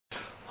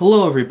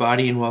Hello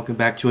everybody and welcome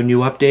back to a new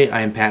update.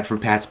 I am Pat from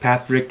Pat's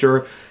Path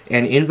Predictor,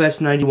 and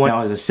Invest 91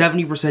 now has a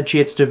 70%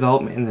 chance of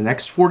development in the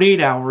next 48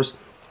 hours.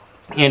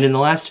 And in the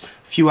last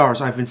few hours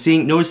I've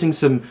been noticing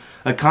some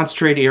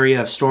concentrated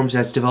area of storms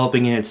that's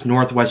developing in its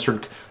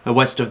northwestern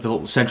west of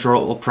the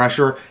central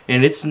pressure,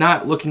 and it's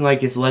not looking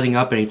like it's letting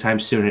up anytime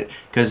soon,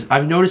 because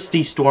I've noticed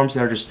these storms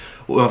that are just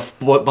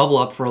bubble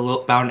up for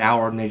about an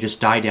hour and they just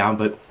die down.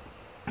 But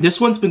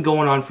this one's been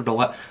going on for the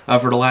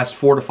last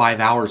 4 to 5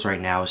 hours right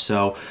now,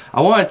 so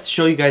I wanted to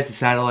show you guys the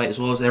satellite as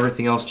well as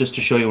everything else just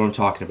to show you what I'm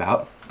talking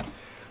about.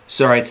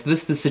 So alright, so this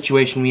is the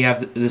situation we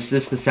have. This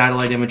is the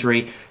satellite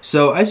imagery.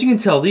 So as you can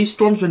tell, these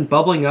storms have been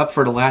bubbling up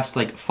for the last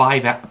like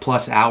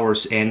 5+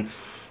 hours, and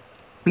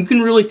you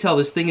can really tell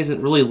this thing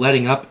isn't really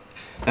letting up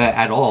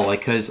at all.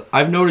 Because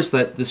I've noticed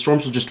that the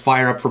storms will just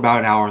fire up for about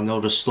an hour and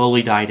they'll just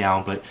slowly die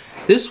down. But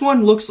this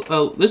one looks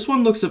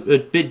a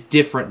bit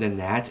different than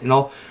that, and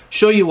I'll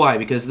show you why.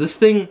 Because this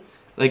thing,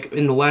 like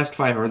in the last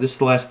 5 or this is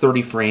the last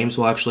 30 frames,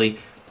 we'll actually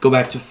go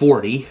back to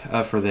 40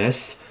 for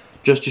this,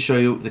 just to show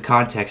you the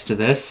context to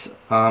this.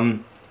 So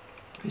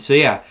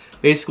yeah,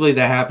 basically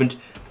that happened.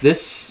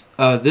 This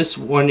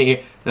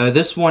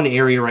one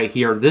area right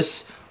here,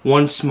 this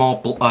one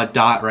small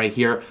dot right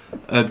here,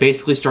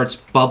 basically starts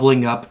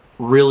bubbling up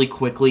really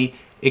quickly.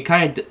 It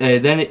kind of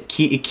then it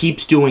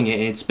keeps doing it,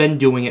 and it's been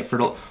doing it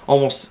for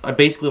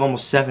basically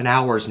almost 7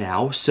 hours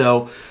now.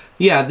 So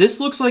yeah, this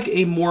looks like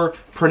a more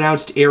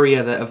pronounced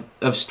area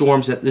of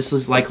storms that this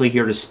is likely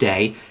here to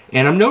stay.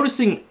 And I'm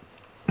noticing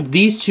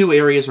these two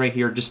areas right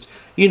here, just,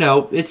 you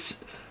know,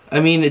 it's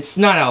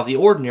not out of the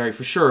ordinary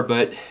for sure,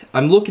 but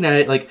I'm looking at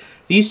it like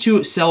these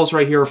two cells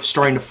right here are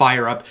starting to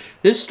fire up.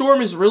 This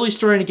storm is really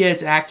starting to get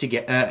its act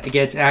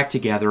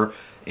together,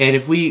 and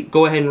if we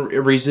go ahead and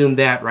resume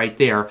that right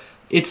there,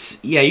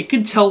 yeah, you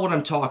can tell what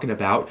I'm talking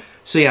about.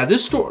 So yeah,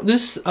 this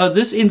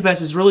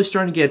Invest is really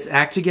starting to get its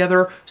act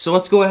together. So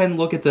let's go ahead and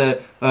look at the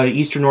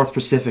Eastern North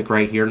Pacific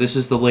right here. This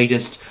is the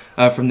latest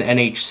from the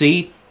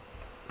NHC.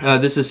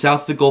 This is south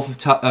of the Gulf of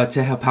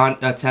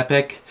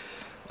Tepic.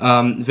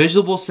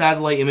 Visible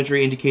satellite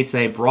imagery indicates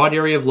that a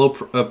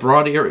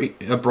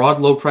broad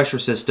low pressure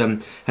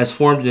system has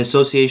formed in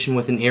association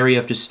with an area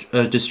of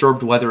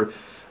disturbed weather,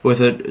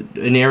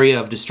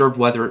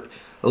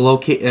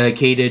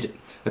 located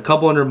a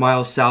couple hundred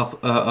miles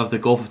south of the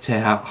Gulf of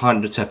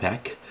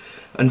Tepic.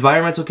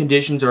 Environmental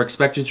conditions are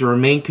expected to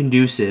remain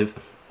conducive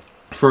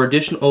for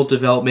additional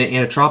development,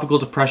 and a tropical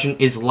depression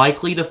is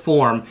likely to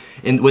form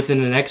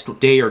within the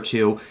next day or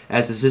two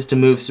as the system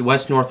moves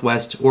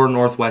west-northwest or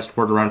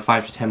northwestward around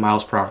 5 to 10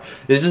 miles per hour.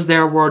 This is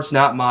their words,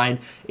 not mine.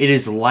 It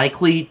is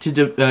likely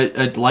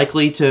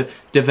to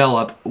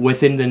develop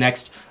within the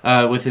next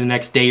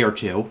day or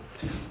two.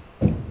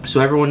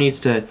 So everyone needs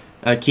to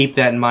keep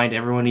that in mind.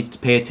 Everyone needs to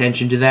pay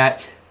attention to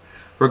that.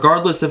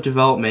 Regardless of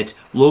development,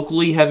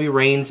 locally heavy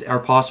rains are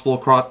possible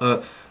across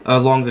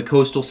along the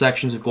coastal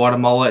sections of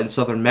Guatemala and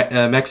southern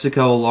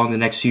Mexico along the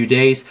next few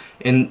days,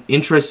 and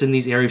interests in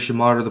these areas should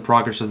monitor the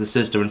progress of the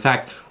system. In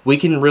fact, we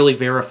can really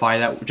verify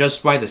that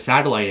just by the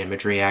satellite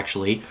imagery,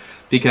 actually,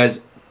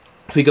 because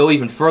if we go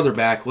even further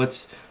back,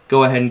 let's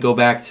go ahead and go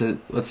back to,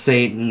 let's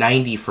say,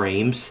 90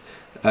 frames.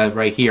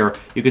 Right here,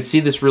 you can see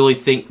this really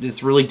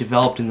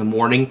developed in the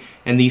morning,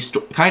 and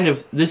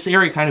this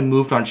area kind of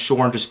moved on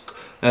shore, and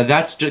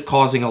that's just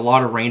causing a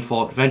lot of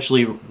rainfall. It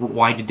eventually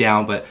winded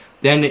down, but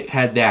then it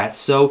had that.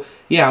 So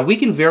yeah, we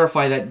can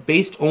verify that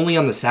based only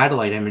on the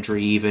satellite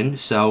imagery even.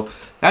 So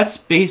that's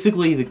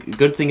basically the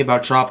good thing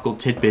about tropical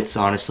tidbits,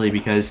 honestly,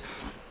 because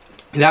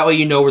that way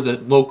you know where the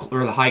low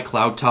or the high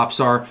cloud tops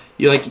are.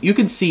 You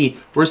can see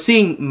we're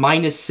seeing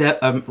an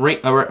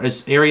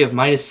area of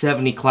minus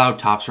 70 cloud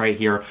tops right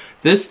here.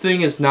 This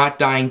thing is not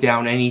dying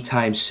down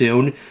anytime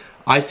soon.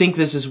 I think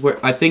this is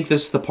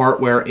the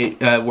part where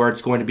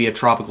it's going to be a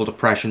tropical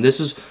depression. This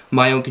is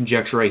my own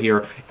conjecture right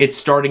here. It's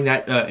starting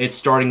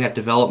that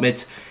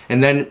development,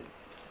 and then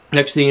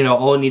next thing you know,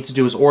 all it needs to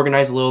do is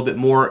organize a little bit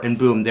more, and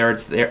boom,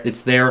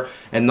 it's there,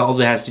 and all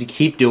it has to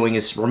keep doing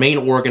is remain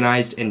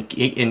organized and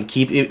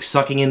keep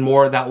sucking in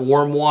more of that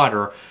warm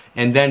water,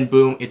 and then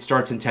boom, it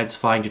starts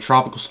intensifying to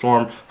tropical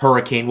storm,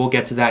 hurricane. We'll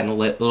get to that in a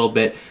little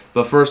bit,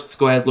 but first let's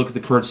go ahead and look at the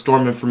current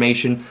storm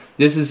information.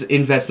 This is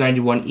Invest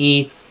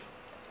 91E.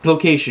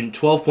 Location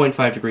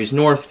 12.5 degrees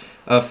north,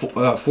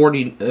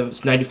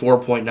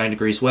 94.9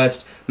 degrees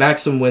west.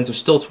 Maximum winds are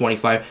still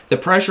 25. The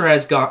pressure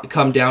has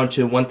come down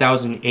to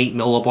 1,008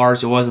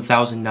 millibars. It was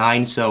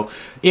 1,009, so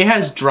it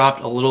has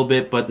dropped a little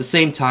bit, but at the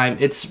same time,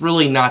 it's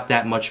really not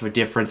that much of a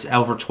difference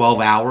over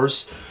 12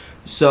 hours.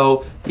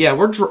 So yeah,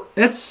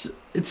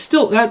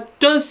 that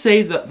does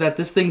say that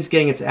this thing's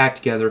getting its act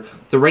together.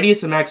 The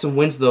radius of maximum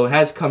winds, though,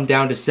 has come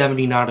down to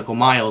 70 nautical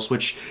miles,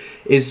 which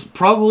is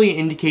probably an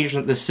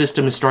indication that the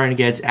system is starting to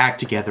get its act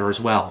together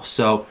as well.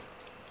 So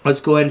let's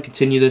go ahead and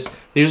continue this.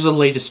 These are the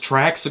latest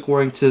tracks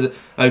according to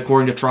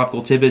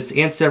Tropical Tidbits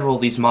and several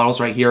of these models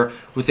right here.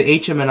 With the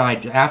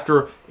HMNI,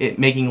 after it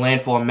making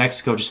landfall in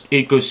Mexico,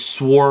 it goes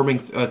swarming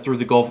through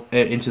the Gulf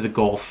into the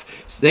Gulf.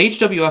 So the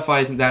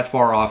HWFI isn't that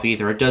far off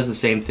either. It does the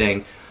same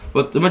thing.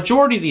 But the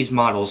majority of these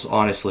models,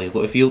 honestly,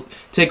 if you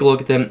take a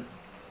look at them,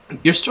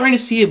 you're starting to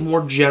see a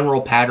more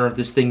general pattern of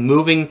this thing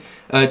moving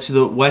to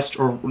the west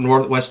or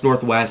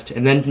northwest,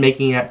 and then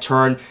making that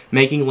turn,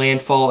 making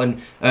landfall in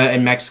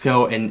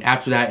Mexico, and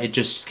after that it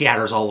just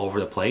scatters all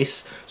over the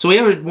place. So we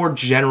have a more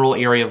general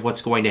area of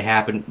what's going to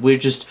happen. We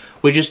just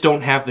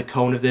don't have the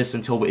cone of this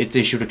until it's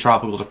issued a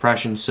tropical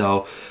depression,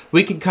 so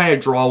we can kind of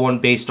draw one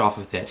based off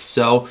of this.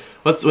 So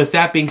with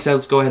that being said,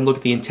 let's go ahead and look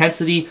at the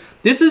intensity.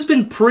 This has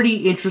been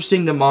pretty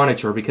interesting to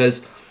monitor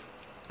because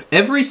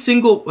every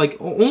single,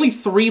 only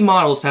 3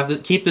 models have to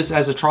keep this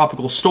as a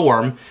tropical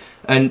storm,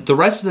 and the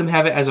rest of them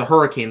have it as a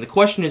hurricane. The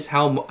question is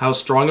how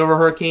strong of a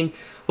hurricane?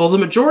 Well, the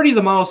majority of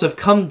the models have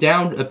come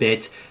down a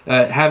bit,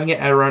 having it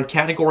at around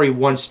Category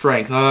 1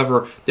 strength.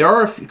 However, there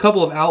are a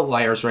couple of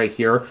outliers right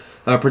here,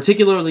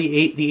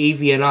 particularly the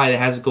AVNI that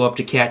has to go up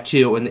to Cat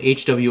 2, and the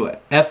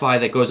HWFI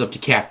that goes up to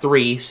Cat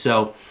 3.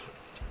 So,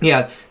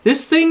 yeah,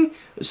 this thing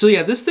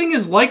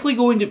is likely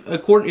going to,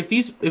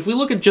 if we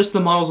look at just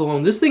the models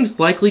alone, this thing's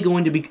likely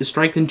going to be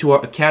strengthened to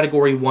a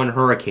Category 1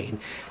 hurricane.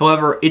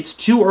 However, it's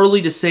too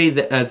early to say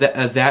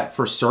that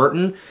for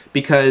certain,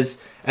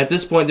 because at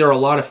this point there are a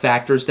lot of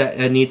factors that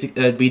need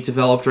to be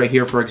developed right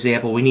here. For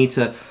example, we need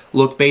to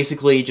look,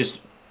 basically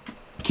just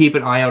keep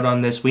an eye out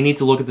on this. We need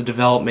to look at the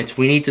development.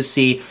 We need to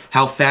see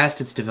how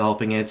fast it's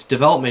developing, and its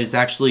development is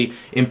actually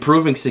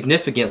improving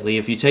significantly.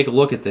 If you take a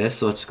look at this,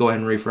 so let's go ahead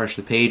and refresh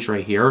the page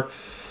right here.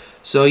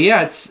 So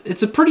yeah,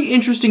 it's a pretty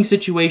interesting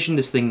situation.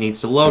 This thing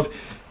needs to load.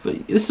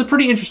 But this is a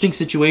pretty interesting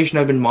situation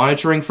I've been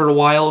monitoring for a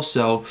while.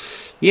 So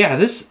yeah,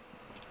 this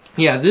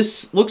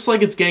looks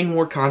like it's getting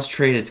more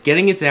concentrated. It's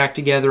getting its act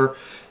together.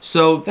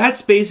 So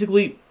that's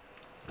basically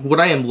what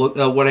I am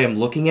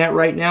looking at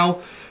right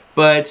now.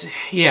 But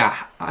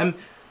yeah,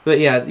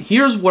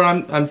 here's what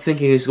I'm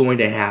thinking is going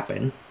to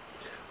happen.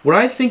 What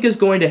I think is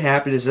going to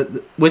happen is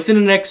that within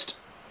the next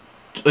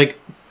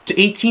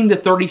 18 to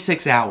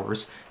 36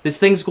 hours, this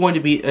thing's going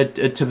to be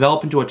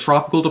develop into a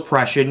tropical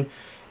depression,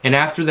 and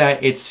after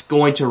that, it's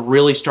going to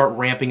really start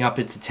ramping up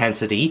its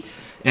intensity.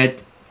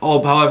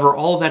 However,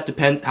 all of that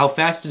depends, how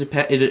fast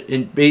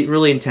it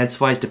really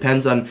intensifies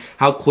depends on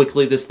how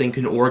quickly this thing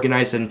can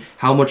organize and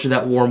how much of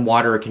that warm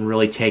water it can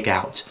really take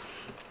out.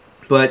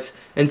 But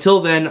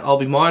until then, I'll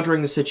be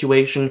monitoring the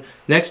situation.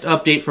 Next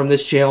update from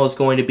this channel is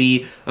going to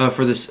be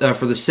for the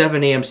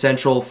 7 a.m.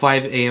 Central,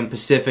 5 a.m.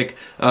 Pacific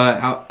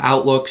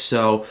outlook.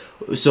 So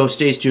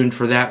stay tuned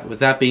for that. With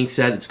that being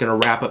said, it's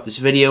going to wrap up this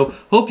video.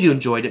 Hope you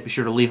enjoyed it. Be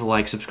sure to leave a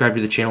like, subscribe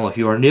to the channel if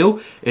you are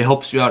new. It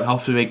helps me out. It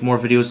helps me make more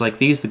videos like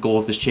these. The goal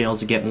of this channel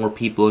is to get more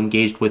people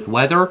engaged with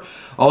weather.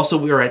 Also,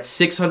 we are at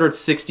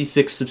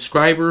 666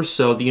 subscribers,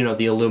 so the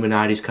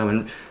Illuminati's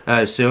coming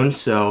soon.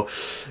 So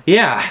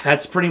yeah,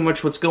 that's pretty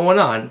much what's going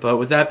on. But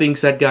with that being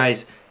said,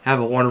 guys, have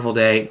a wonderful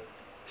day.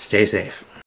 Stay safe.